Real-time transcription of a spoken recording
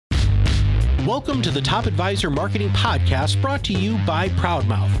Welcome to the Top Advisor Marketing Podcast, brought to you by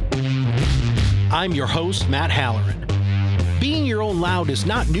Proudmouth. I'm your host, Matt Halloran. Being your own loud is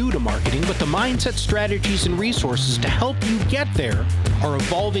not new to marketing, but the mindset, strategies, and resources to help you get there are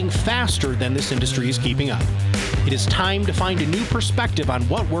evolving faster than this industry is keeping up. It is time to find a new perspective on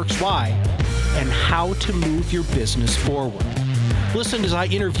what works why and how to move your business forward. Listen as I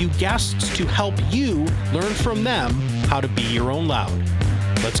interview guests to help you learn from them how to be your own loud.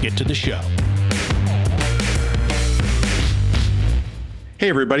 Let's get to the show. Hey,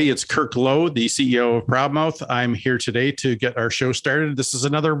 everybody, it's Kirk Lowe, the CEO of Proudmouth. I'm here today to get our show started. This is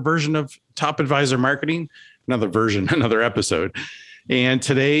another version of Top Advisor Marketing, another episode. And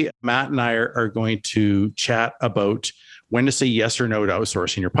today, Matt and I are going to chat about when to say yes or no to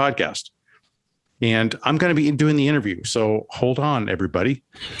outsourcing your podcast. And I'm going to be doing the interview. So hold on, everybody.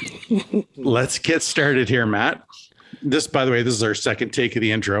 Let's get started here, Matt. This, by the way, this is our second take of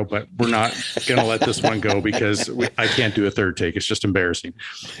the intro, but we're not going to let this one go because I can't do a third take. It's just embarrassing.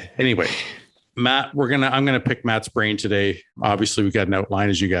 Anyway, Matt, I'm going to pick Matt's brain today. Obviously, we got an outline,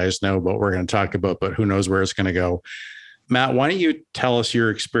 as you guys know, what we're going to talk about, but who knows where it's going to go. Matt, why don't you tell us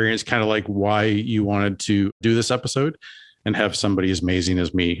your experience, kind of like why you wanted to do this episode and have somebody as amazing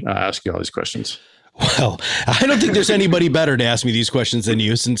as me ask you all these questions. Well, I don't think there's anybody better to ask me these questions than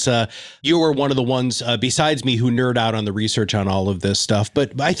you, since you were one of the ones besides me who nerd out on the research on all of this stuff.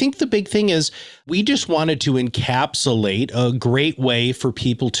 But I think the big thing is we just wanted to encapsulate a great way for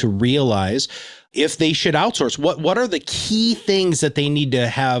people to realize if they should outsource. What are the key things that they need to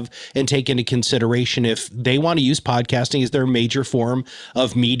have and take into consideration if they want to use podcasting as their major form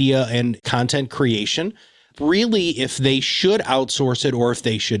of media and content creation? Really, if they should outsource it or if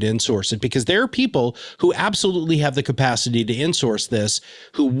they should insource it, because there are people who absolutely have the capacity to insource this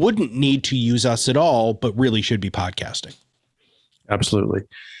who wouldn't need to use us at all, but really should be podcasting. Absolutely.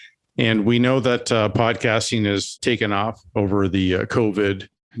 And we know that podcasting has taken off over the COVID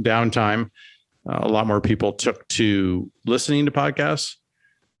downtime. A lot more people took to listening to podcasts.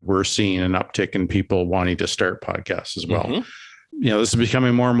 We're seeing an uptick in people wanting to start podcasts as well. Mm-hmm. This is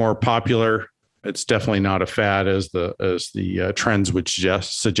becoming more and more popular. It's definitely not a fad as the trends would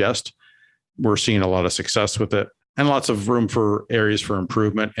suggest. We're seeing a lot of success with it and lots of room for areas for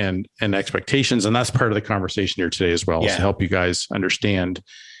improvement and expectations. And that's part of the conversation here today as well, to help you guys understand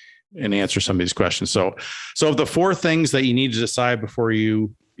and answer some of these questions. So of the four things that you need to decide before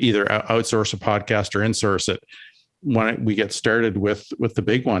you either outsource a podcast or insource it, when we get started with the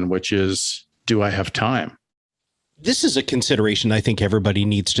big one, which is, do I have time? This is a consideration I think everybody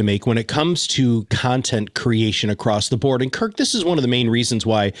needs to make when it comes to content creation across the board. And Kirk, this is one of the main reasons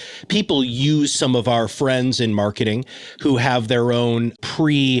why people use some of our friends in marketing who have their own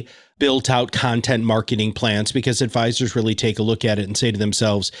built out content marketing plans, because advisors really take a look at it and say to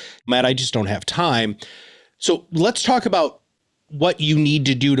themselves, Matt, I just don't have time. So let's talk about what you need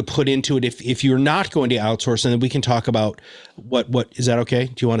to do to put into it if you're not going to outsource, and then we can talk about what is that okay?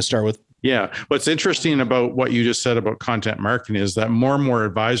 Do you want to start with? Yeah. What's interesting about what you just said about content marketing is that more and more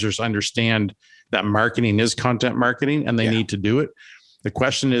advisors understand that marketing is content marketing and they need to do it. The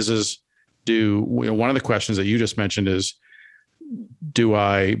question is one of the questions that you just mentioned is, do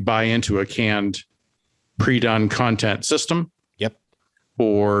I buy into a canned pre-done content system? Yep.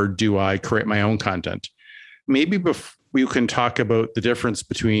 Or do I create my own content? Maybe you can talk about the difference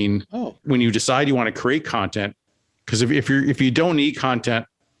between when you decide you want to create content, because if you don't need content,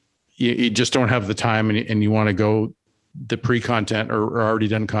 you just don't have the time and you want to go the pre-content or already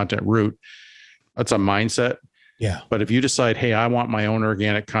done content route. That's a mindset. Yeah. But if you decide, hey, I want my own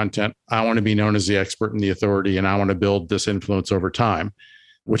organic content, I want to be known as the expert and the authority, and I want to build this influence over time,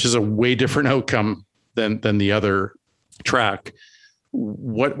 which is a way different outcome than the other track.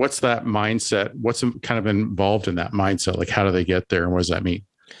 What's that mindset? What's kind of involved in that mindset? Like, how do they get there and what does that mean?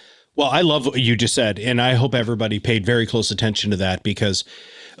 Well, I love what you just said, and I hope everybody paid very close attention to that, because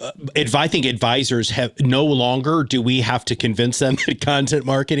I think advisors have no longer do we have to convince them that content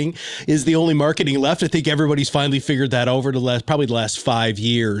marketing is the only marketing left. I think everybody's finally figured that over probably the last 5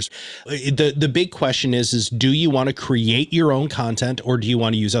 years. The big question is do you want to create your own content or do you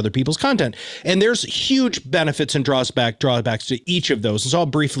want to use other people's content? And there's huge benefits and drawbacks to each of those. So I'll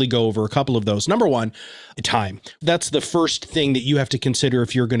briefly go over a couple of those. Number one, time. That's the first thing that you have to consider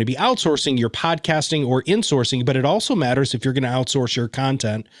if you're going to be outsourcing your podcasting or insourcing, but it also matters if you're going to outsource your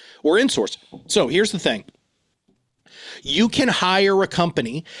content or insource. So here's the thing. You can hire a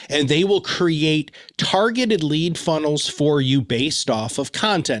company and they will create targeted lead funnels for you based off of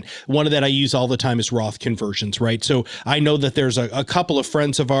content. One of that I use all the time is Roth Conversions, right? So I know that there's a couple of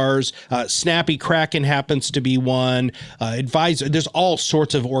friends of ours, Snappy Kraken happens to be one, Advisor. There's all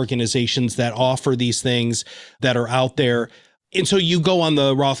sorts of organizations that offer these things that are out there. And so you go on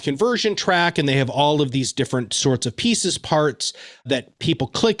the Roth conversion track and they have all of these different sorts of pieces, parts that people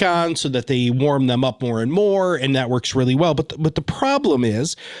click on so that they warm them up more and more. And that works really well. But the problem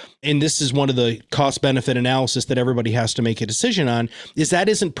is, and this is one of the cost benefit analysis that everybody has to make a decision on, is that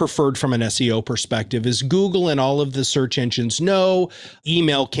isn't preferred from an SEO perspective. Is Google and all of the search engines know,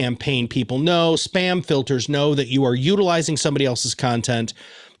 email campaign people know, spam filters know that you are utilizing somebody else's content.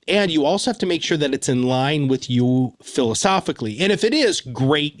 And you also have to make sure that it's in line with you philosophically. And if it is,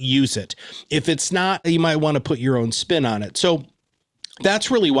 great, use it. If it's not, you might want to put your own spin on it. So that's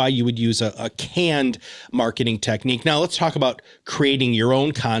really why you would use a canned marketing technique. Now let's talk about creating your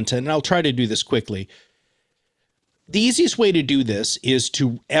own content. And I'll try to do this quickly. The easiest way to do this is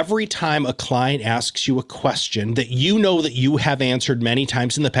to, every time a client asks you a question that you know that you have answered many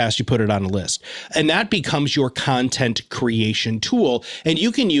times in the past, you put it on a list. And that becomes your content creation tool. And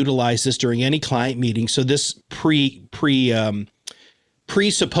you can utilize this during any client meeting. So this presupposes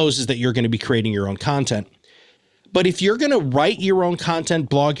that you're going to be creating your own content. But if you're going to write your own content,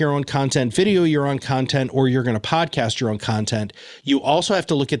 blog your own content, video your own content, or you're going to podcast your own content, you also have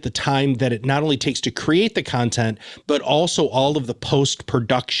to look at the time that it not only takes to create the content, but also all of the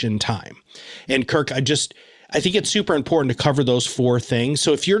post-production time. And Kirk, I think it's super important to cover those four things.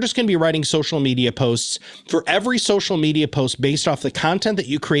 So if you're just going to be writing social media posts, for every social media post based off the content that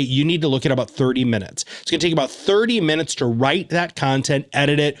you create, you need to look at about 30 minutes. It's going to take about 30 minutes to write that content,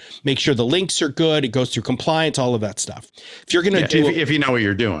 edit it, make sure the links are good, it goes through compliance, all of that stuff. If you're going to if you know what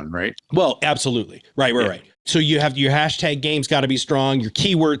you're doing, right? Well, absolutely. Right. So you have your hashtag game's got to be strong, your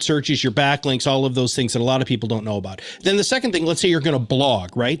keyword searches, your backlinks, all of those things that a lot of people don't know about. Then the second thing, let's say you're going to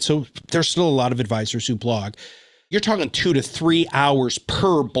blog, right? So there's still a lot of advisors who blog. You're talking 2 to 3 hours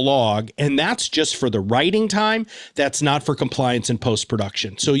per blog, and that's just for the writing time. That's not for compliance and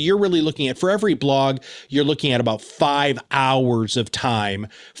post-production. So you're really looking at, for every blog, you're looking at about 5 hours of time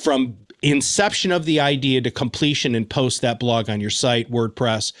from inception of the idea to completion and post that blog on your site,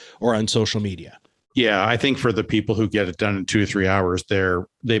 WordPress, or on social media. Yeah, I think for the people who get it done in 2 to 3 hours,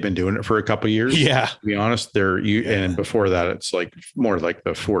 they've been doing it for a couple of years. Yeah, to be honest, and before that, it's like more like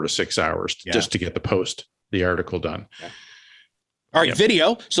the 4 to 6 hours just to get the article done. Yeah. All right,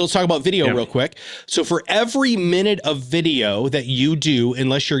 video. So let's talk about video real quick. So for every minute of video that you do,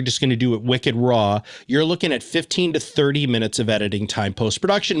 unless you're just going to do it wicked raw, you're looking at 15 to 30 minutes of editing time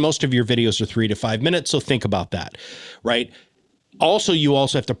post-production. Most of your videos are 3 to 5 minutes. So think about that, right? Also, you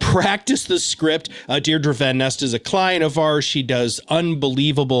also have to practice the script. Deirdre Van Nest is a client of ours. She does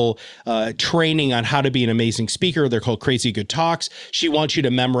unbelievable training on how to be an amazing speaker. They're called Crazy Good Talks. She wants you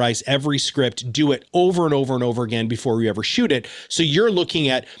to memorize every script, do it over and over and over again before you ever shoot it. So you're looking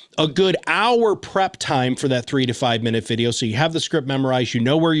at a good hour prep time for that 3 to 5 minute video. So you have the script memorized, you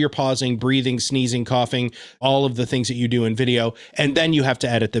know where you're pausing, breathing, sneezing, coughing, all of the things that you do in video. And then you have to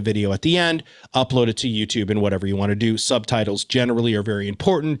edit the video at the end, upload it to YouTube and whatever you want to do. Subtitles generally are very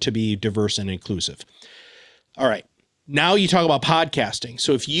important to be diverse and inclusive. All right. Now you talk about podcasting.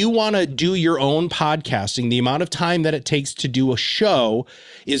 So if you want to do your own podcasting, the amount of time that it takes to do a show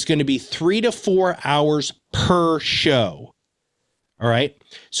is going to be 3 to 4 hours per show. All right.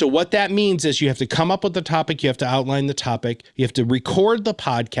 So what that means is you have to come up with the topic. You have to outline the topic. You have to record the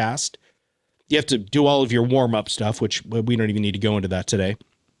podcast. You have to do all of your warm-up stuff, which we don't even need to go into that today.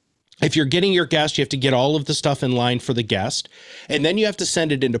 If you're getting your guest, you have to get all of the stuff in line for the guest, and then you have to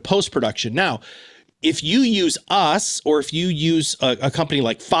send it into post-production. Now, if you use us, or if you use a company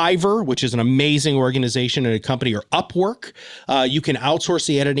like Fiverr, which is an amazing organization and a company, or Upwork, you can outsource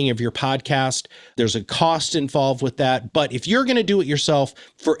the editing of your podcast. There's a cost involved with that. But if you're going to do it yourself,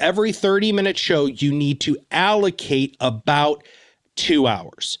 for every 30-minute show, you need to allocate about 2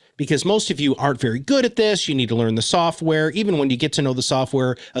 hours, because most of you aren't very good at this. You need to learn the software. Even when you get to know the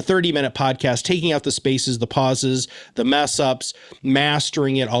software, a 30-minute podcast, taking out the spaces, the pauses, the mess ups,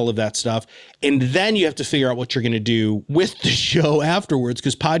 mastering it, all of that stuff. And then you have to figure out what you're going to do with the show afterwards,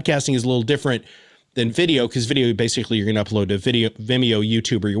 because podcasting is a little different than video, because video, basically you're going to upload to Vimeo,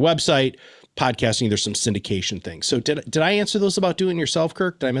 YouTube, or your website. Podcasting, there's some syndication things. So did I answer those about doing yourself,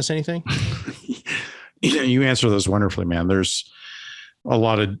 Kirk? Did I miss anything? You answer those wonderfully, man. There's a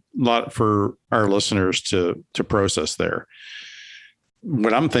lot for our listeners to process there.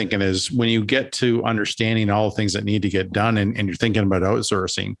 What I'm thinking is, when you get to understanding all the things that need to get done and you're thinking about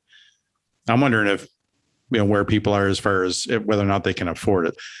outsourcing, I'm wondering if where people are as far as whether or not they can afford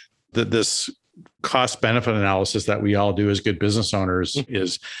it. This cost benefit analysis that we all do as good business owners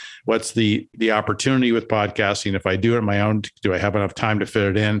is what's the opportunity with podcasting. If I do it on my own, do I have enough time to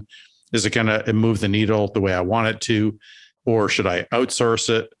fit it in? Is it going to move the needle the way I want it to? Or should I outsource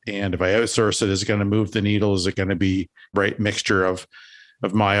it? And if I outsource it, is it going to move the needle? Is it going to be right mixture of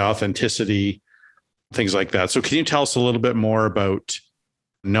my authenticity, things like that? So can you tell us a little bit more about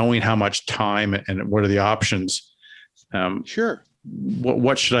knowing how much time and what are the options? Sure.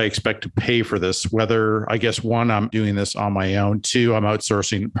 What should I expect to pay for this? Whether, I guess, 1, I'm doing this on my own, 2, I'm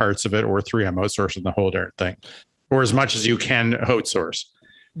outsourcing parts of it, or 3, I'm outsourcing the whole darn thing, or as much as you can outsource.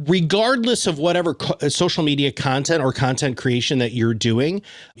 Regardless of whatever social media content or content creation that you're doing,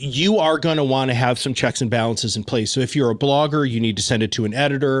 you are going to want to have some checks and balances in place. So if you're a blogger, you need to send it to an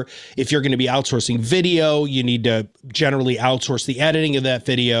editor. If you're going to be outsourcing video, you need to generally outsource the editing of that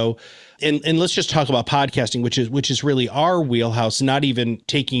video. And let's just talk about podcasting, which is really our wheelhouse, not even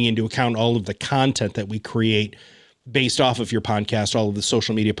taking into account all of the content that we create based off of your podcast, all of the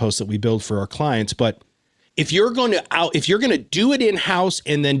social media posts that we build for our clients. But if you're going to do it in-house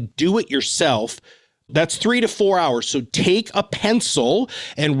and then do it yourself, that's 3 to 4 hours. So take a pencil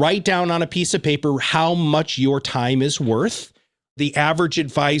and write down on a piece of paper how much your time is worth. The average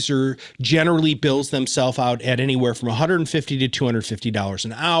advisor generally bills themselves out at anywhere from $150 to $250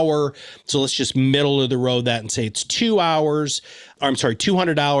 an hour. So let's just middle of the road that and say it's 2 hours. I'm sorry,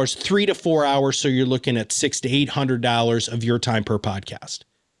 $200, 3 to 4 hours. So you're looking at $600 to $800 of your time per podcast.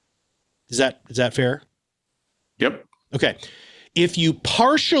 Is that fair? Yep. Okay. If you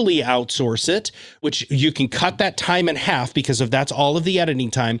partially outsource it, which you can cut that time in half because that's all of the editing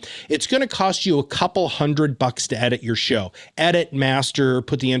time, it's going to cost you a couple $100 to edit your show. Edit, master,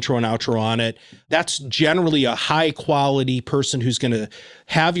 put the intro and outro on it. That's generally a high quality person who's going to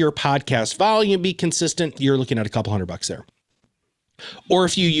have your podcast volume be consistent. You're looking at a couple $100 there. Or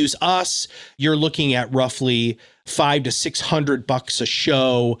if you use us, you're looking at roughly $500 to $600 a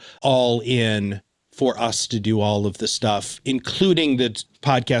show all in for us to do all of the stuff, including the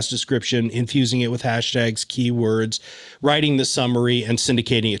podcast description, infusing it with hashtags, keywords, writing the summary, and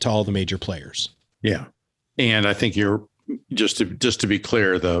syndicating it to all the major players. Yeah. And I think you're just to be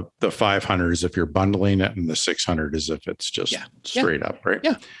clear, the 500 is if you're bundling it, and the 600 is if it's just straight up, right?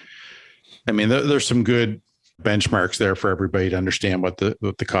 Yeah. I mean, there's some good benchmarks there for everybody to understand what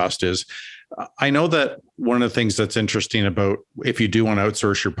the cost is. I know that one of the things that's interesting about if you do want to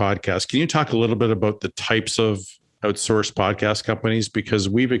outsource your podcast, can you talk a little bit about the types of outsourced podcast companies? Because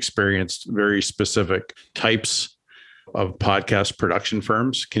we've experienced very specific types of podcast production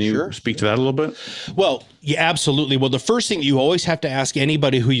firms. Can you speak to that a little bit? Well, yeah, absolutely. Well, the first thing you always have to ask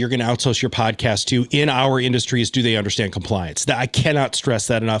anybody who you're going to outsource your podcast to in our industry is, do they understand compliance? I cannot stress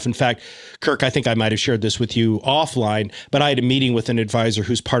that enough. In fact, Kirk, I think I might have shared this with you offline, but I had a meeting with an advisor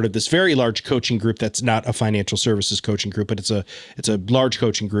who's part of this very large coaching group that's not a financial services coaching group, but it's a large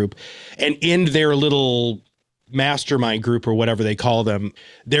coaching group. And in their little mastermind group or whatever they call them,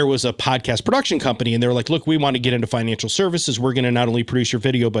 there was a podcast production company, and they were like, look, we want to get into financial services. We're going to not only produce your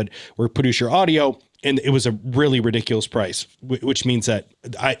video, but we'll produce your audio. And it was a really ridiculous price, which means that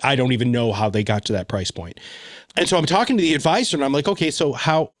I don't even know how they got to that price point. And so I'm talking to the advisor and I'm like, okay, so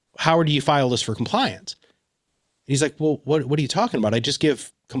how do you file this for compliance? And he's like, well, what are you talking about? I just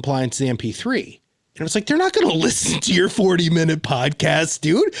give compliance the MP3. And it's like, they're not going to listen to your 40-minute podcast,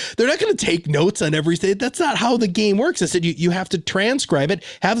 dude. They're not going to take notes on everything. That's not how the game works. I said, you have to transcribe it,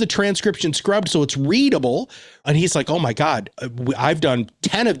 have the transcription scrubbed so it's readable. And he's like, oh my God, I've done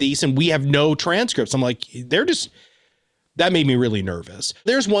 10 of these and we have no transcripts. I'm like, that made me really nervous.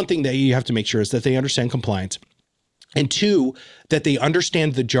 There's one thing that you have to make sure is that they understand compliance. And 2, that they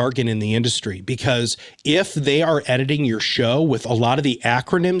understand the jargon in the industry, because if they are editing your show with a lot of the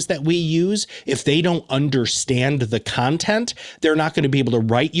acronyms that we use, if they don't understand the content, they're not going to be able to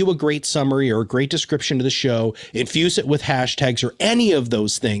write you a great summary or a great description of the show, infuse it with hashtags or any of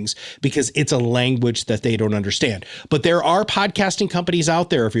those things, because it's a language that they don't understand. But there are podcasting companies out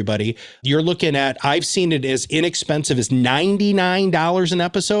there, everybody. You're looking at, I've seen it as inexpensive as $99 an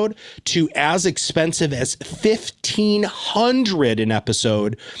episode to as expensive as $1,500 an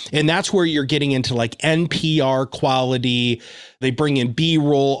episode. And that's where you're getting into like NPR quality. They bring in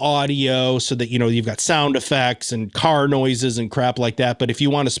B-roll audio so that, you've got sound effects and car noises and crap like that. But if you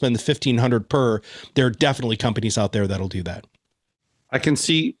want to spend the $1,500 per, there are definitely companies out there that'll do that. I can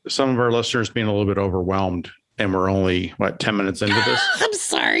see some of our listeners being a little bit overwhelmed, and we're only 10 minutes into this. I'm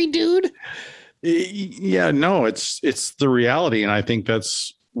sorry, dude. Yeah, no, it's the reality. And I think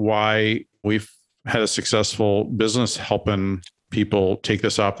that's why we've had a successful business helping people take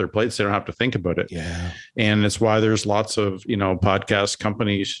this off their plates. They don't have to think about it. Yeah. And it's why there's lots of, podcast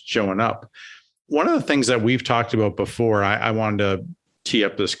companies showing up. One of the things that we've talked about before, I wanted to tee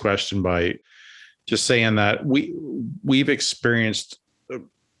up this question by just saying that we've experienced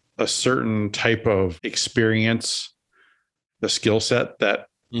a certain type of experience, the skill set that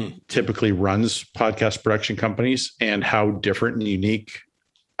typically runs podcast production companies, and how different and unique,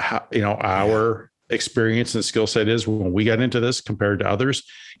 our experience and skill set is when we got into this compared to others.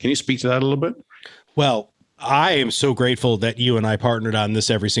 Can you speak to that a little bit? Well, I am so grateful that you and I partnered on this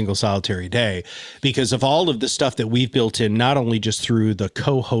every single solitary day, because of all of the stuff that we've built in, not only just through the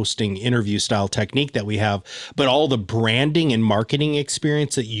co-hosting interview style technique that we have, but all the branding and marketing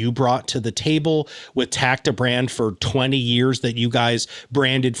experience that you brought to the table with Tacta Brand for 20 years that you guys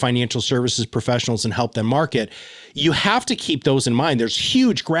branded financial services professionals and helped them market. You have to keep those in mind. There's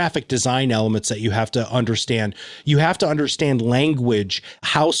huge graphic design elements that you have to understand. You have to understand language,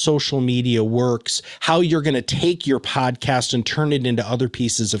 how social media works, how you're going to take your podcast and turn it into other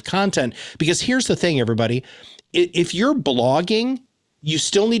pieces of content. Because here's the thing, everybody, if you're blogging, you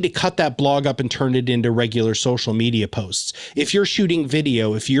still need to cut that blog up and turn it into regular social media posts. If you're shooting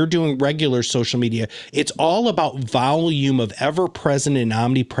video, if you're doing regular social media, it's all about volume of ever-present and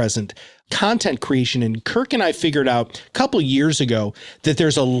omnipresent content creation. And Kirk and I figured out a couple years ago that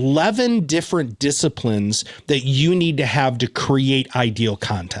there's 11 different disciplines that you need to have to create ideal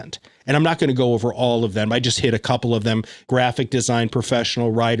content. And I'm not going to go over all of them. I just hit a couple of them: graphic design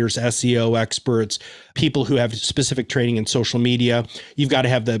professional, writers, SEO experts, people who have specific training in social media. You've got to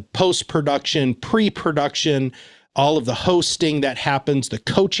have the post-production, pre-production, all of the hosting that happens, the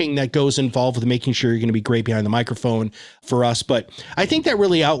coaching that goes involved with making sure you're going to be great behind the microphone for us. But I think that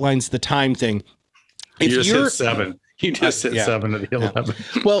really outlines the time thing. If you just hit 7. You just hit 7 of the 11.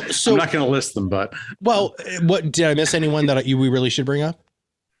 Yeah. Well, so I'm not going to list them, but what did I miss? Anyone that we really should bring up?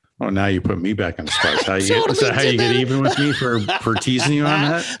 Oh, now you put me back on the spot. Is that how you get even with me for teasing you on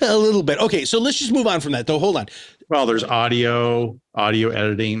that? A little bit. Okay, so let's just move on from that, though. Hold on. Well, there's audio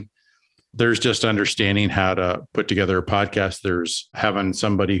editing. There's just understanding how to put together a podcast. There's having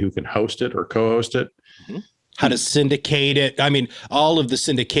somebody who can host it or co-host it. Mm-hmm. How to syndicate it. I mean, all of the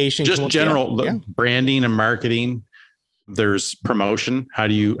syndication. Just general branding and marketing. There's promotion. How are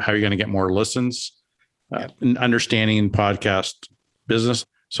you going to get more listens? Understanding podcast business.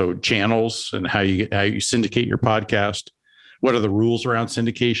 So channels and how you syndicate your podcast. What are the rules around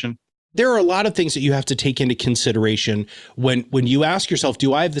syndication? There are a lot of things that you have to take into consideration when you ask yourself,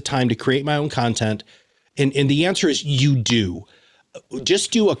 do I have the time to create my own content? And the answer is you do.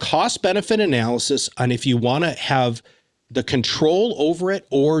 Just do a cost benefit analysis on if you want to have the control over it,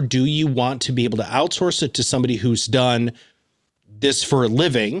 or do you want to be able to outsource it to somebody who's done this for a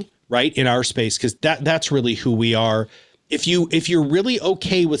living, right? In our space, because that's really who we are. If you're really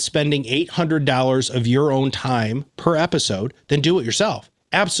okay with spending $800 of your own time per episode, then do it yourself.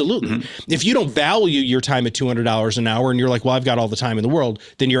 Absolutely. Mm-hmm. If you don't value your time at $200 an hour and you're like, well, I've got all the time in the world,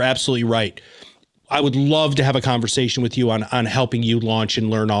 then you're absolutely right. I would love to have a conversation with you on helping you launch and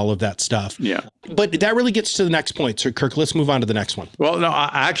learn all of that stuff. Yeah. But that really gets to the next point. So Kirk, let's move on to the next one. Well, no,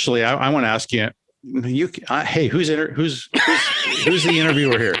 actually, I want to ask you, hey, who's the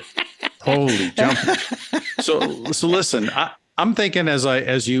interviewer here? Holy jumping. So listen, I'm thinking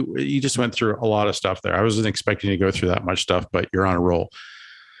as you just went through a lot of stuff there. I wasn't expecting you to go through that much stuff, but you're on a roll.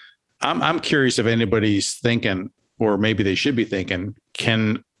 I'm curious if anybody's thinking, or maybe they should be thinking,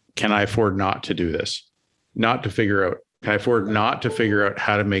 can I afford not to do this? Not to figure out, can I afford not to figure out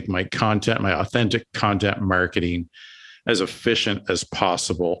how to make my content, my authentic content marketing as efficient as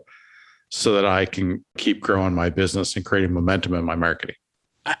possible so that I can keep growing my business and creating momentum in my marketing?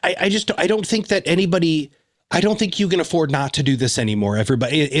 I don't think that anybody, I don't think you can afford not to do this anymore,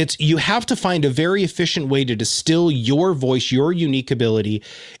 everybody. You have to find a very efficient way to distill your voice, your unique ability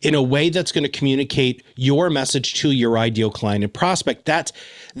in a way that's going to communicate your message to your ideal client and prospect. That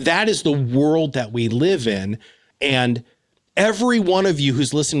is the world that we live in. And every one of you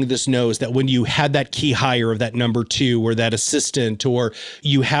who's listening to this knows that when you had that key hire of that number 2 or that assistant, or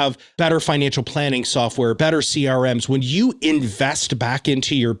you have better financial planning software, better CRMs, when you invest back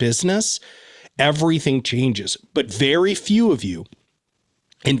into your business, everything changes. But very few of you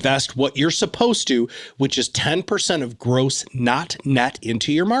invest what you're supposed to, which is 10% of gross, not net,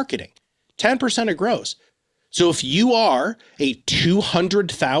 into your marketing. 10% of gross. So if you are a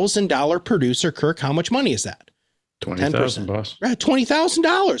 $200,000 producer, Kirk, how much money is that? $20,000, boss. Right,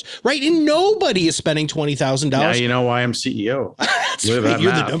 $20,000, right? And nobody is spending $20,000. Now you know why I'm CEO. That's right.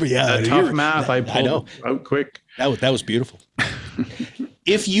 You're math. The number. Yeah, that tough math. I pulled out quick. That was beautiful.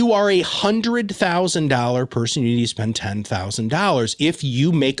 If you are $100,000 person, you need to spend $10,000. If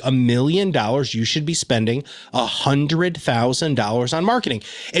you make $1 million, you should be spending $100,000 on marketing.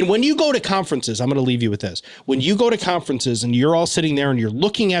 And when you go to conferences, I'm going to leave you with this. When you go to conferences and you're all sitting there and you're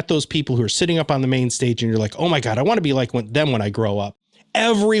looking at those people who are sitting up on the main stage and you're like, oh my God, I want to be like them when I grow up.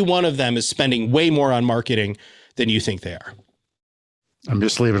 Every one of them is spending way more on marketing than you think they are. I'm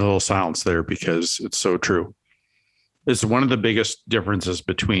just leaving a little silence there because it's so true. It's one of the biggest differences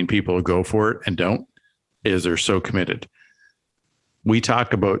between people who go for it and don't is they're so committed. We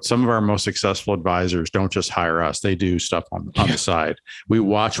talk about some of our most successful advisors don't just hire us. They do stuff on the side. We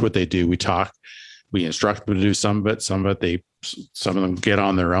watch what they do. We talk, we instruct them to do some of it. Some of them get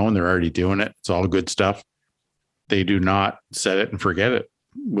on their own. They're already doing it. It's all good stuff. They do not set it and forget it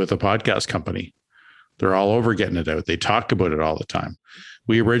with a podcast company. They're all over getting it out. They talk about it all the time.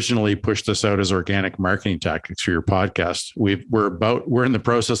 We originally pushed this out as organic marketing tactics for your podcast. We're in the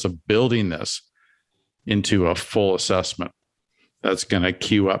process of building this into a full assessment that's going to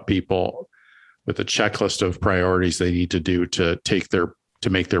queue up people with a checklist of priorities they need to do to make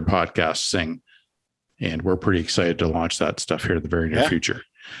their podcast sing. And we're pretty excited to launch that stuff here in the very near future.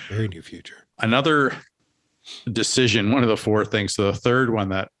 Very near future. Another decision, one of the four things. So the third one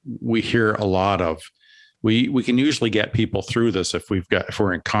that we hear a lot of, we can usually get people through this if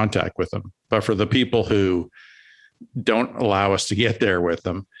we're in contact with them. But for the people who don't allow us to get there with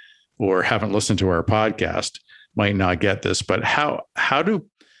them or haven't listened to our podcast, might not get this. But how do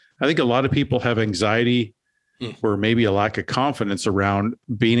I think a lot of people have anxiety or maybe a lack of confidence around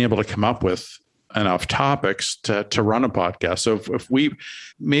being able to come up with enough topics to run a podcast. So if we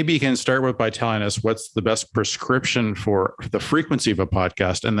maybe you can start with by telling us what's the best prescription for the frequency of a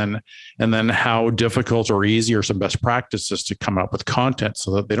podcast, and then how difficult or easy are some best practices to come up with content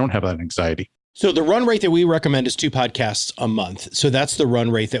so that they don't have that anxiety. So the run rate that we recommend is 2 podcasts a month. So that's the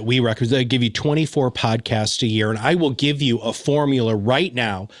run rate that we recommend. They give you 24 podcasts a year. And I will give you a formula right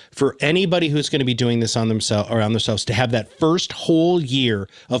now for anybody who's going to be doing this on themselves to have that first whole year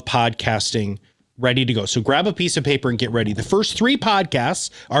of podcasting ready to go. So grab a piece of paper and get ready. The first 3 podcasts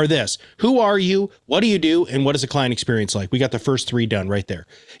are this: who are you? What do you do? And what is the client experience like? We got the first 3 done right there.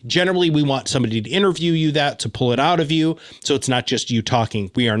 Generally, we want somebody to interview you to pull it out of you. So it's not just you talking.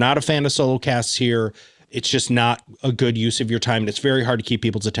 We are not a fan of solo casts here. It's just not a good use of your time. And it's very hard to keep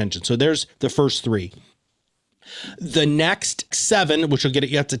people's attention. So there's the first 3. The next 7, which will get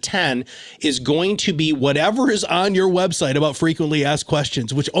you up to 10, is going to be whatever is on your website about frequently asked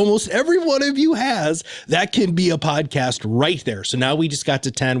questions, which almost every one of you has. That can be a podcast right there. So now we just got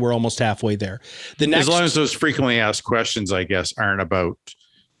to 10. We're almost halfway there. As long as those frequently asked questions, I guess, aren't about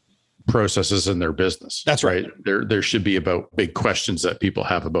processes in their business. That's right. There should be about big questions that people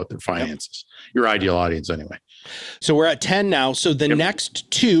have about their finances. Your ideal audience anyway. So we're at 10 now. So the next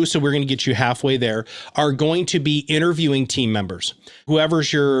 2, so we're going to get you halfway there, are going to be interviewing team members.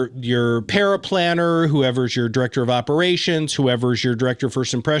 Whoever's your paraplanner, whoever's your director of operations, whoever's your director of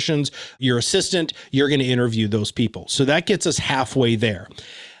first impressions, your assistant, you're going to interview those people. So that gets us halfway there.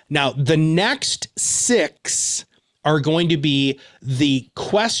 Now, the next 6 are going to be the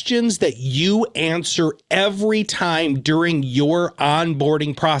questions that you answer every time during your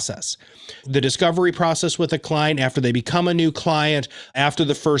onboarding process. The discovery process with a client, after they become a new client, after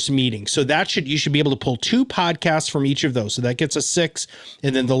the first meeting. So you should be able to pull 2 podcasts from each of those. So that gets us 6.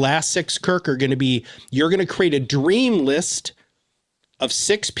 And then the last 6, Kirk, are going to be, you're going to create a dream list of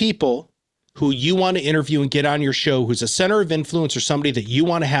 6 people who you want to interview and get on your show, who's a center of influence or somebody that you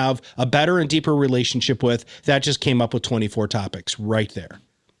want to have a better and deeper relationship with. That just came up with 24 topics right there.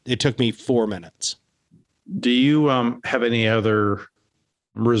 It took me 4 minutes. Do you have any other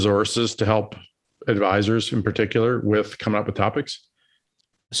resources to help advisors in particular with coming up with topics?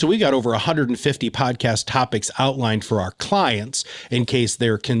 So we got over 150 podcast topics outlined for our clients in case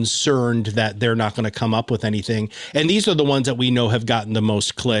they're concerned that they're not going to come up with anything. And these are the ones that we know have gotten the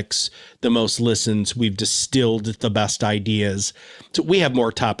most clicks, the most listens. We've distilled the best ideas. So we have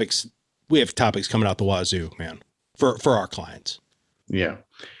more topics. We have topics coming out the wazoo, man, for our clients. Yeah.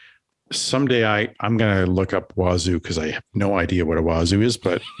 Someday I'm going to look up wazoo because I have no idea what a wazoo is,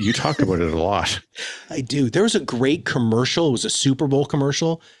 but you talk about it a lot. I do. There was a great commercial. It was a Super Bowl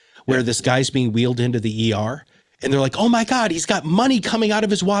commercial where this guy's being wheeled into the ER and they're like, oh my God, he's got money coming out of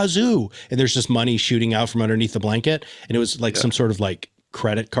his wazoo. And there's just money shooting out from underneath the blanket. And it was like some sort of like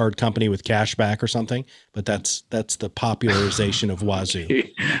credit card company with cash back or something. But that's the popularization of wazoo.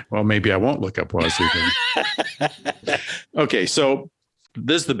 Well, maybe I won't look up wazoo then. Okay. So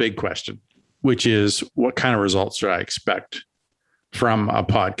this is the big question, which is what kind of results should I expect from a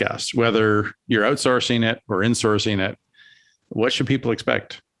podcast, whether you're outsourcing it or insourcing it? What should people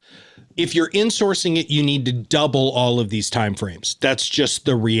expect? If you're insourcing it, you need to double all of these timeframes. That's just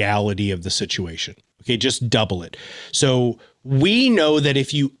the reality of the situation. Okay, just double it. So we know that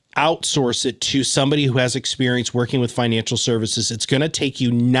if you outsource it to somebody who has experience working with financial services, it's going to take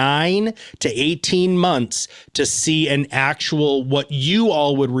you 9 to 18 months to see an actual, what you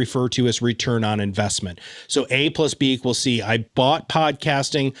all would refer to as return on investment. So A plus B equals C. I bought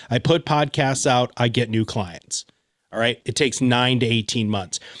podcasting. I put podcasts out. I get new clients. All right. It takes 9 to 18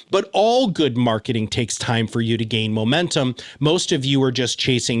 months, but all good marketing takes time for you to gain momentum. Most of you are just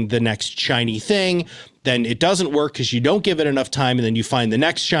chasing the next shiny thing. Then it doesn't work because you don't give it enough time. And then you find the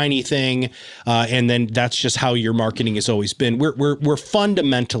next shiny thing. And then that's just how your marketing has always been. We're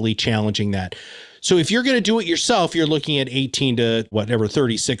fundamentally challenging that. So if you're going to do it yourself, you're looking at 18 to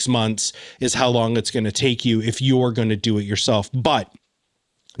 36 months is how long it's going to take you if you're going to do it yourself. But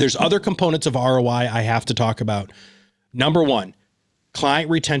there's other components of ROI I have to talk about. Number one, client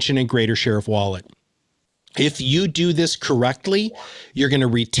retention and greater share of wallet. If you do this correctly, you're going to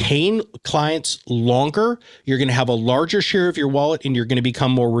retain clients longer, you're going to have a larger share of your wallet, and you're going to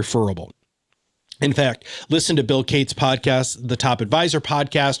become more referable. In fact, listen to Bill Cates' podcast, the Top Advisor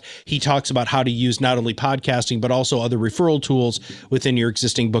podcast. He talks about how to use not only podcasting, but also other referral tools within your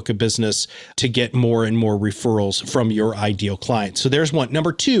existing book of business to get more and more referrals from your ideal clients. So there's one.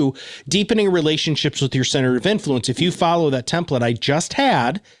 Number two, deepening relationships with your center of influence. If you follow that template I just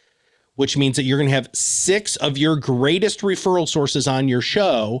had, which means that you're going to have 6 of your greatest referral sources on your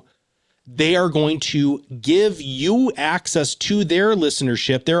show, they are going to give you access to their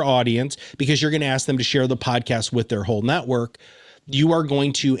listenership, their audience, because you're going to ask them to share the podcast with their whole network. You are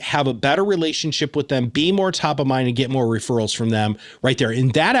going to have a better relationship with them, be more top of mind, and get more referrals from them right there.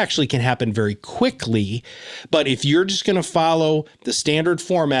 And that actually can happen very quickly. But if you're just going to follow the standard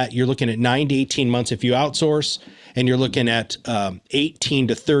format, you're looking at 9 to 18 months if you outsource, and you're looking at 18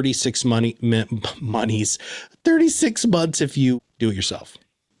 to 36 36 months if you do it yourself.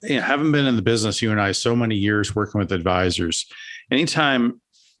 Yeah, having been in the business, you and I, so many years working with advisors, anytime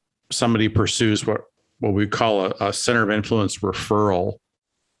somebody pursues what we call a center of influence referral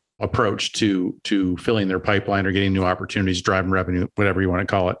approach to filling their pipeline or getting new opportunities, driving revenue, whatever you want to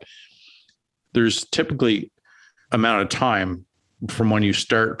call it, there's typically amount of time from when you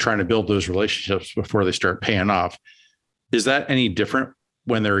start trying to build those relationships before they start paying off. Is that any different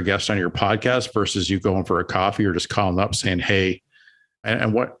when they're a guest on your podcast versus you going for a coffee or just calling up saying, hey,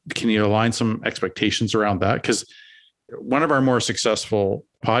 and what can you align some expectations around that? Because one of our more successful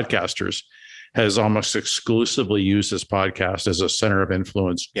podcasters has almost exclusively used this podcast as a center of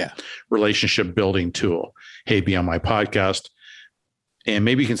influence, relationship building tool. Hey, be on my podcast. And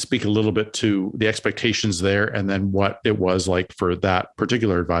maybe you can speak a little bit to the expectations there and then what it was like for that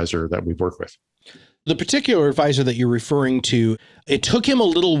particular advisor that we've worked with. The particular advisor that you're referring to, it took him a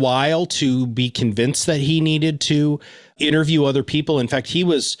little while to be convinced that he needed to interview other people. In fact, he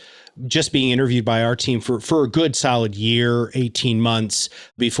was just being interviewed by our team for a good solid year, 18 months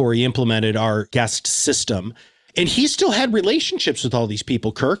before he implemented our guest system. And he still had relationships with all these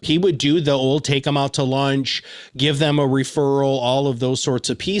people, Kirk. He would do the old take them out to lunch, give them a referral, all of those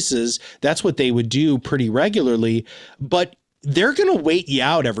sorts of pieces. That's what they would do pretty regularly. But they're going to wait you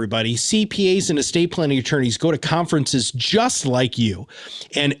out, everybody. CPAs and estate planning attorneys go to conferences just like you.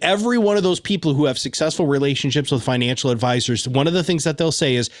 And every one of those people who have successful relationships with financial advisors, one of the things that they'll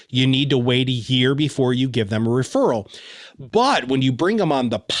say is you need to wait a year before you give them a referral. But when you bring them on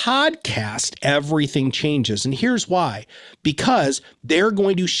the podcast, everything changes. And here's why. Because they're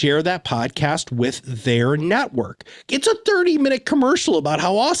going to share that podcast with their network. It's a 30-minute commercial about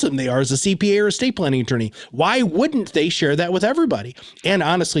how awesome they are as a CPA or estate planning attorney. Why wouldn't they share that with everybody? And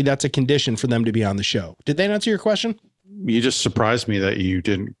honestly, that's a condition for them to be on the show. Did that answer your question? You just surprised me that you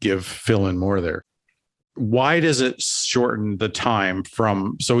didn't fill in more there. Why does it shorten the time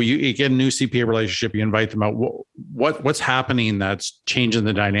from, so you get a new CPA relationship, you invite them out. What's happening that's changing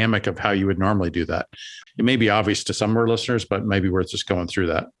the dynamic of how you would normally do that? It may be obvious to some of our listeners, but maybe we're just going through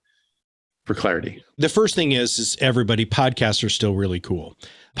that for clarity. The first thing is everybody, podcasts are still really cool.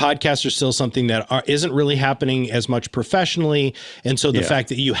 Podcasts are still something that isn't really happening as much professionally. And so the fact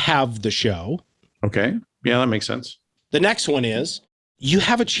that you have the show. Okay. Yeah, that makes sense. The next one is you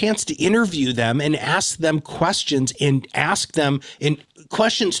have a chance to interview them and ask them questions and ask them and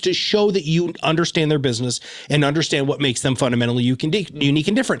questions to show that you understand their business and understand what makes them fundamentally unique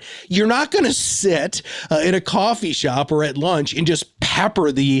and different. You're not going to sit in a coffee shop or at lunch and just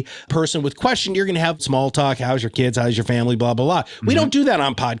pepper the person with questions. You're going to have small talk. How's your kids? How's your family? Blah, blah, blah. We don't do that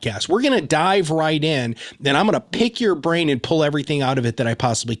on podcasts. We're going to dive right in, and I'm going to pick your brain and pull everything out of it that I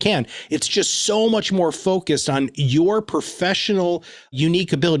possibly can. It's just so much more focused on your professional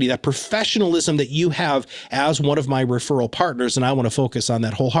unique ability, that professionalism that you have as one of my referral partners. And I want to focus on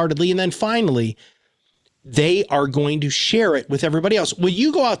that wholeheartedly. And then finally, they are going to share it with everybody else. When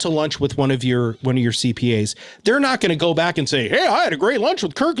you go out to lunch with one of your CPAs, they're not going to go back and say, hey, I had a great lunch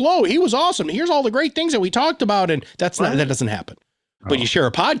with Kirk Lowe. He was awesome. Here's all the great things that we talked about. And that doesn't happen. But you share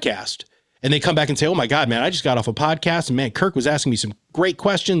a podcast and they come back and say, oh my God, man, I just got off a podcast and man, Kirk was asking me some great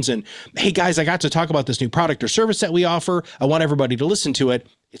questions. And hey guys, I got to talk about this new product or service that we offer. I want everybody to listen to it.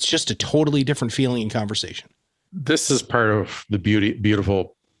 It's just a totally different feeling and conversation. This is part of the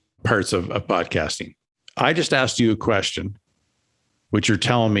beautiful parts of podcasting. I just asked you a question, which you're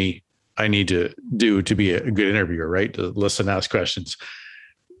telling me I need to do to be a good interviewer, right? To listen, ask questions,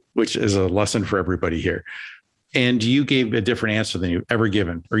 which is a lesson for everybody here. And you gave a different answer than you've ever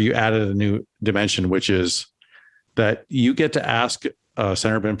given, or you added a new dimension, which is that you get to ask a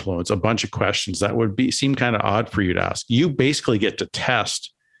center of influence a bunch of questions that would seem kind of odd for you to ask. You basically get to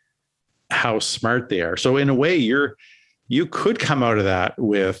test how smart they are. So in a way, you could come out of that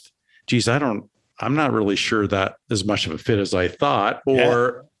with, geez, I'm not really sure that as much of a fit as I thought,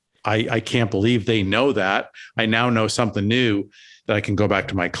 or I can't believe they know that. I now know something new that I can go back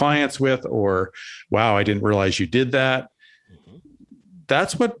to my clients with, or, wow, I didn't realize you did that. Mm-hmm.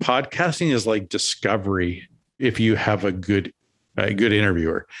 That's what podcasting is like, discovery. If you have a good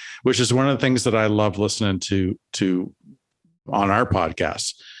interviewer, which is one of the things that I love listening to on our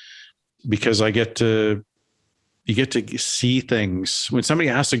podcasts, because you get to see things when somebody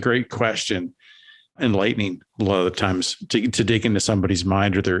asks a great question, enlightening a lot of the times to dig into somebody's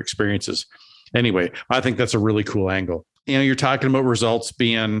mind or their experiences. Anyway, I think that's a really cool angle. You know, you're talking about results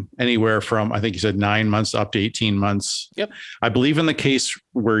being anywhere from, I think you said 9 months up to 18 months. Yep. I believe in the case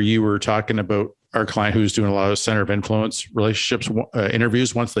where you were talking about our client who's doing a lot of center of influence relationships,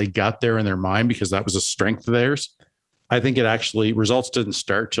 interviews, once they got there in their mind, because that was a strength of theirs. I think it actually, results didn't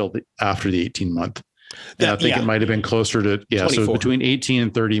start till after the 18 month. And I think it might've been closer to, 24. So between 18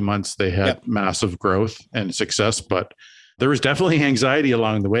 and 30 months, they had massive growth and success, but there was definitely anxiety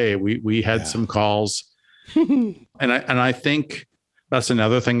along the way. We had some calls and I think that's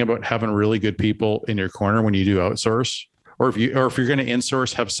another thing about having really good people in your corner when you do outsource, or if you're going to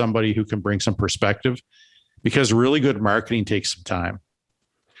insource, have somebody who can bring some perspective, because really good marketing takes some time.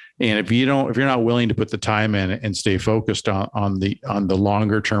 And if you're not willing to put the time in and stay focused on the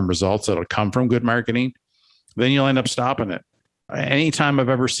longer term results that'll come from good marketing, then you'll end up stopping it. Anytime I've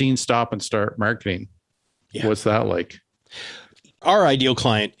ever seen stop and start marketing, what's that like? Our ideal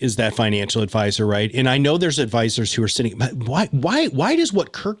client is that financial advisor, right? And I know there's advisors who are sitting, why does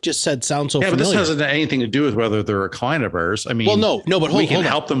what Kirk just said sound so familiar? But this hasn't anything to do with whether they're a client of ours. I mean, well, no, but we can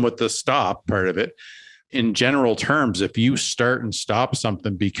help them with the stop part of it. In general terms, if you start and stop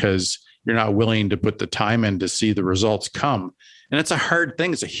something because you're not willing to put the time in to see the results come, and it's a hard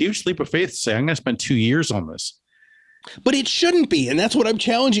thing. It's a huge leap of faith to say, I'm going to spend 2 years on this. But it shouldn't be. And that's what I'm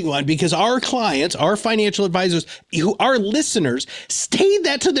challenging you on, because our clients, our financial advisors, who are listeners, state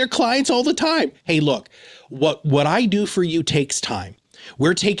that to their clients all the time. Hey, look, what I do for you takes time.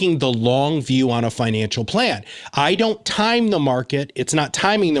 We're taking the long view on a financial plan. I don't time the market. It's not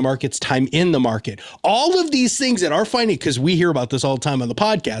timing the market. It's time in the market. All of these things that are finding, because we hear about this all the time on the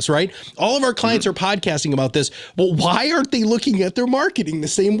podcast, right? All of our clients are podcasting about this. Well, why aren't they looking at their marketing the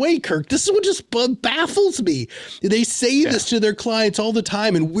same way, Kirk? This is what just baffles me. They say this to their clients all the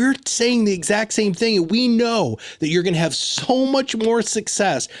time, and we're saying the exact same thing. And we know that you're going to have so much more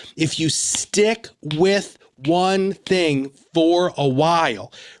success if you stick with one thing for a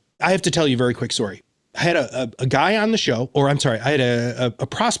while. I have to tell you a very quick story. I had a guy on the show, or I'm sorry, I had a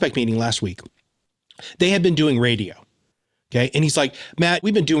prospect meeting last week. They had been doing radio. Okay. And he's like, Matt,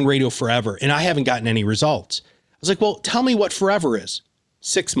 we've been doing radio forever and I haven't gotten any results. I was like, well, tell me what forever is.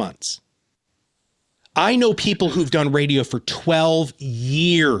 6 months. I know people who've done radio for 12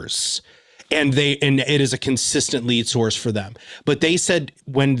 years. And it is a consistent lead source for them. But they said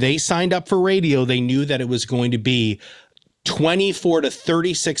when they signed up for radio, they knew that it was going to be 24 to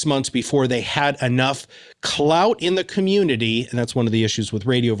 36 months before they had enough clout in the community. And that's one of the issues with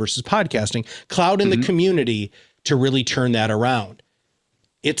radio versus podcasting, clout in the community to really turn that around.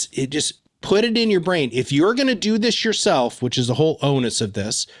 It just put it in your brain. If you're going to do this yourself, which is the whole onus of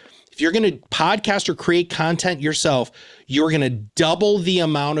this, If you're going to podcast or create content yourself, you're going to double the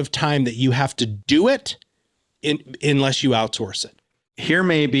amount of time that you have to do it unless you outsource it. Here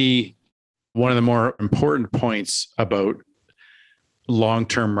may be one of the more important points about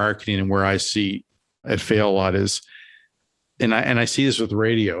long-term marketing and where I see it fail a lot is, and I see this with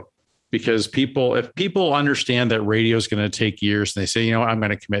radio, because if people understand that radio is going to take years and they say, I'm going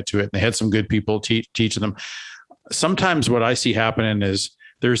to commit to it, and they had some good people teaching them. Sometimes what I see happening is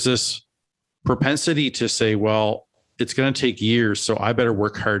there's this propensity to say, well, it's going to take years, so I better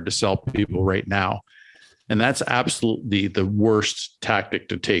work hard to sell people right now. And that's absolutely the worst tactic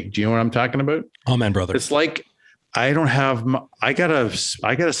to take. Do you know what I'm talking about? Amen, brother. It's like, I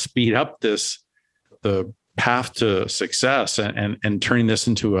gotta speed up the path to success and turning this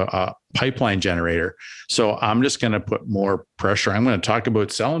into a pipeline generator. So I'm just going to put more pressure. I'm going to talk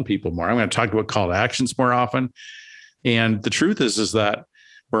about selling people more. I'm going to talk about call to actions more often. And the truth is that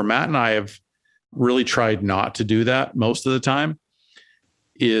where Matt and I have really tried not to do that most of the time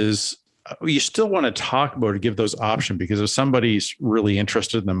is you still want to talk about it, give those options, because if somebody's really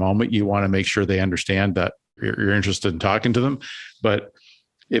interested in the moment, you want to make sure they understand that you're interested in talking to them. But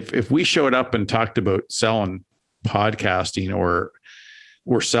if we showed up and talked about selling podcasting or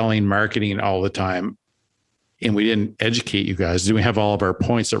we're selling marketing all the time, and we didn't educate you guys, do we have all of our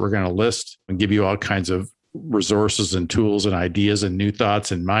points that we're going to list and give you all kinds of resources and tools and ideas and new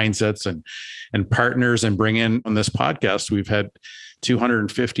thoughts and mindsets and partners, and bring in on this podcast, we've had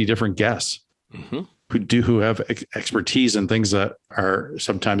 250 different guests who have expertise in things that are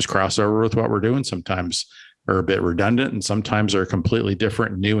sometimes crossover with what we're doing, sometimes are a bit redundant, and sometimes are completely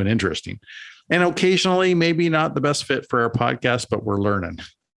different, new and interesting. And occasionally maybe not the best fit for our podcast, but we're learning.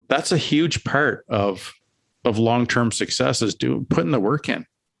 That's a huge part of long-term success, is putting the work in.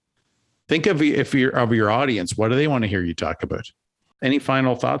 Think of your audience. What do they want to hear you talk about? Any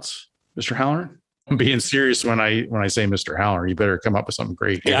final thoughts, Mr. Halloran? I'm being serious when I say Mr. Halloran. You better come up with something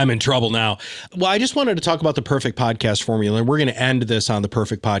great here. Yeah, I'm in trouble now. Well, I just wanted to talk about the perfect podcast formula, and we're going to end this on the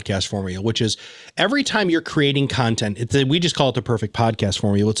perfect podcast formula, which is every time you're creating content, we just call it the perfect podcast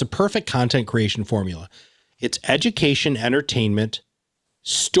formula. It's a perfect content creation formula. It's education, entertainment,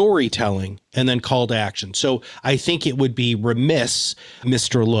 storytelling, and then call to action. So I think it would be remiss,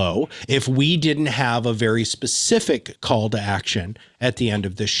 Mr. Lowe, if we didn't have a very specific call to action at the end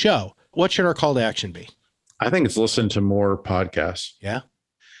of this show. What should our call to action be? I think it's listen to more podcasts. Yeah.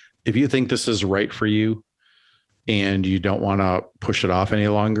 If you think this is right for you and you don't want to push it off any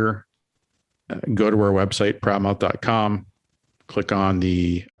longer, go to our website, proudmouth.com, click on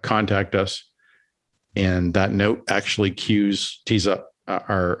the contact us, and that note actually tees up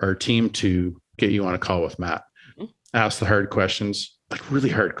our team to get you on a call with Matt. Ask the hard questions, like really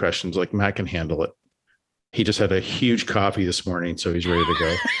hard questions, like Matt can handle it. He just had a huge coffee this morning, so he's ready to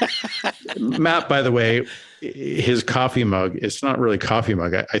go. Matt, by the way, his coffee mug, it's not really a coffee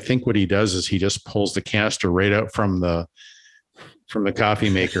mug. I think what he does is he just pulls the canister right out from the coffee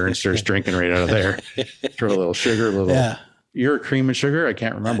maker and starts drinking right out of there. Throw a little sugar, a little. Yeah. You're a cream and sugar? I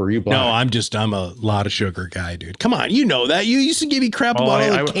can't remember. Are you black? No, I'm a lot of sugar guy, dude. Come on, you know that. You used to give me crap about all the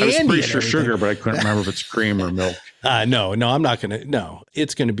candy. I was pretty sure sugar, but I couldn't remember if it's cream or milk. No, I'm not going to. No,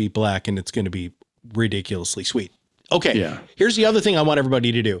 it's going to be black, and it's going to be ridiculously sweet. Okay. Yeah. Here's the other thing I want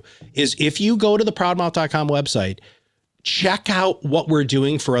everybody to do is if you go to the proudmouth.com website, check out what we're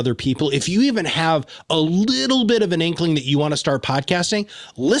doing for other people. If you even have a little bit of an inkling that you want to start podcasting,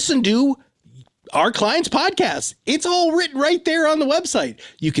 listen to our clients' podcasts. It's all written right there on the website.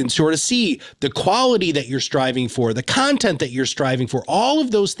 You can sort of see the quality that you're striving for, the content that you're striving for, all of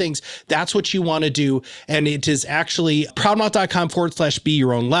those things. That's what you want to do. And it is actually proudmouth.com/be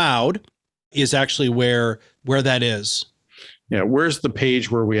your own loud is actually where that is. Yeah. Where's the page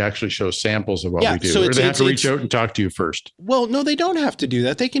where we actually show samples of what we do? So they have to reach out and talk to you first. Well, no, they don't have to do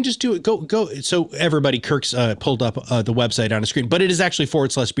that. They can just do it. Go. So everybody, Kirk's pulled up the website on a screen, but it is actually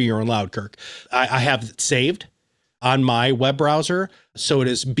 /be your own loud, Kirk. I have it saved on my web browser. So it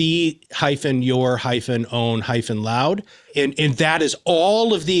is be-your-own-loud. And that is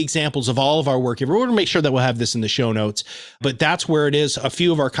all of the examples of all of our work. We're going to make sure that we'll have this in the show notes, but that's where it is. A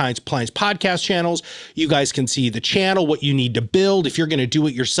few of our clients' podcast channels. You guys can see the channel, what you need to build. If you're going to do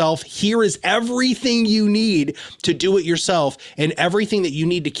it yourself, here is everything you need to do it yourself and everything that you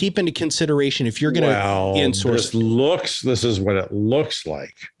need to keep into consideration if you're going to insource. This is what it looks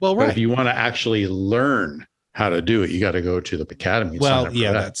like. Well, right. But if you want to actually learn how to do it, you got to go to the academy. Well,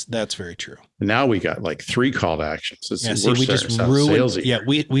 yeah, that's very true. And now we got like 3 call to actions. We just ruined. Yeah,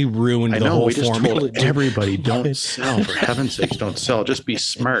 we ruined the whole formula. Told everybody, don't sell. For heaven's sakes, don't sell. Just be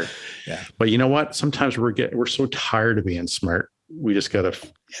smart. Yeah. But you know what? Sometimes we're so tired of being smart. We just got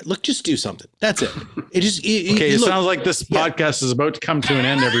to look, just do something. That's it. It sounds like this podcast is about to come to an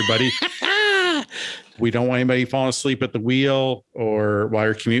end, everybody. We don't want anybody falling asleep at the wheel or while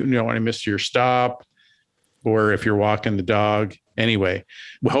you're commuting. You don't want to miss your stop or if you're walking the dog. Anyway,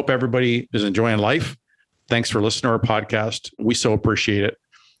 we hope everybody is enjoying life. Thanks for listening to our podcast. We so appreciate it.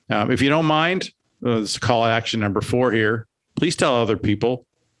 If you don't mind, this is call action number 4 here. Please tell other people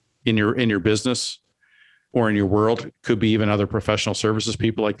in your business or in your world, it could be even other professional services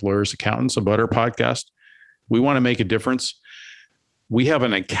people like lawyers, accountants, about our podcast. We want to make a difference. We have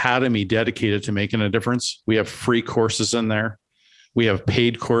an academy dedicated to making a difference. We have free courses in there. We have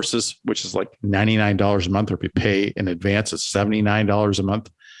paid courses, which is like $99 a month, or if you pay in advance, it's $79 a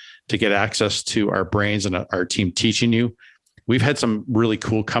month to get access to our brains and our team teaching you. We've had some really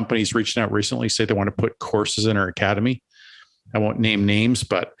cool companies reaching out recently, say they want to put courses in our academy. I won't name names,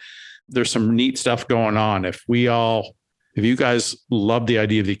 but there's some neat stuff going on. If you guys love the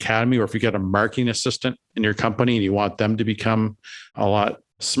idea of the academy, or if you got a marketing assistant in your company and you want them to become a lot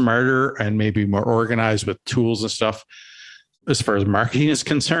smarter and maybe more organized with tools and stuff, as far as marketing is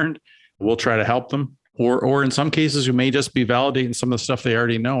concerned, we'll try to help them. Or in some cases, we may just be validating some of the stuff they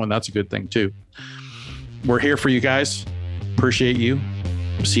already know. And that's a good thing too. We're here for you guys. Appreciate you.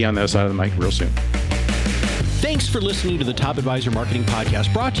 See you on the other side of the mic real soon. Thanks for listening to the Top Advisor Marketing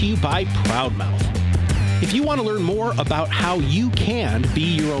Podcast, brought to you by Proudmouth. If you want to learn more about how you can be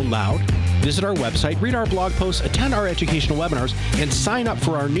your own loud, visit our website, read our blog posts, attend our educational webinars, and sign up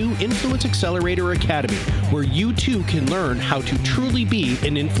for our new Influence Accelerator Academy, where you too can learn how to truly be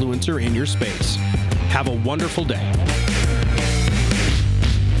an influencer in your space. Have a wonderful day.